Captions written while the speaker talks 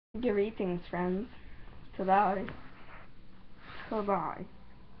Greetings, friends. Today, I'm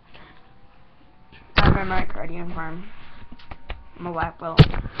at my cardigan farm. I'm a black belt.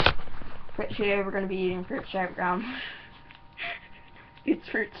 Today we're gonna be eating fruit stripe gum. It's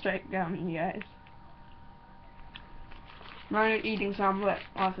fruit stripe gum, you guys. I'm not eating some, but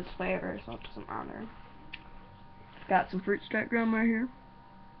lost its flavor, so it doesn't matter. Got some fruit stripe gum right here.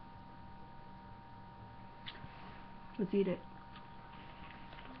 Let's eat it.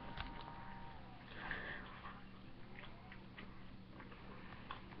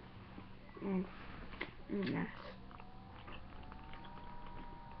 Nice.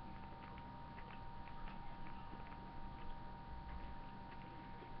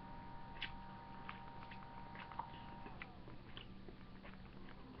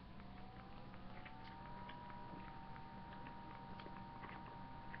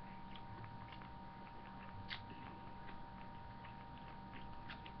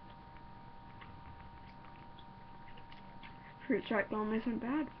 Fruit stripe gum isn't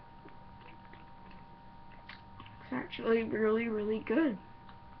bad. It's actually really, really good.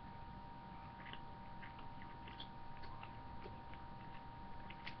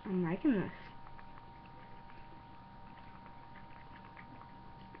 I'm liking this.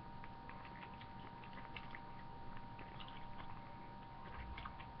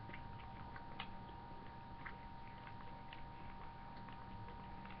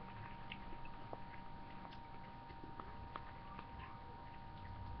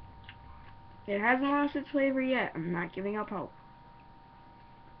 It hasn't lost its flavor yet. I'm not giving up hope.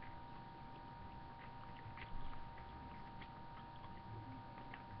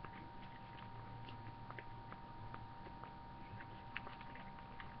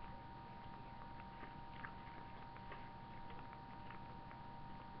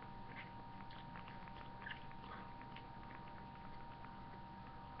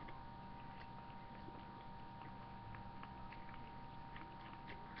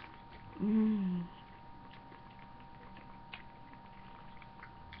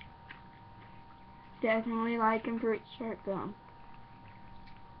 Definitely liking fruit stripe gum.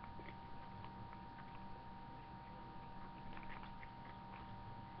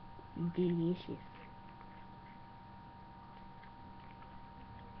 Delicious.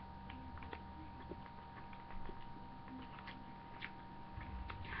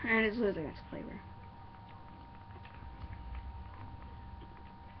 And it's losing its flavor.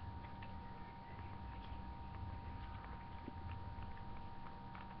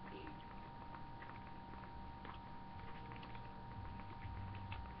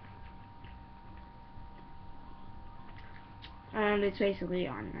 And it's basically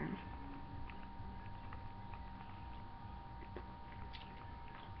on now.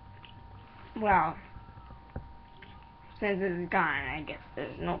 Well, since it's gone, I guess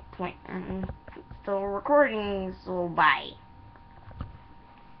there's no point in still recording, so bye.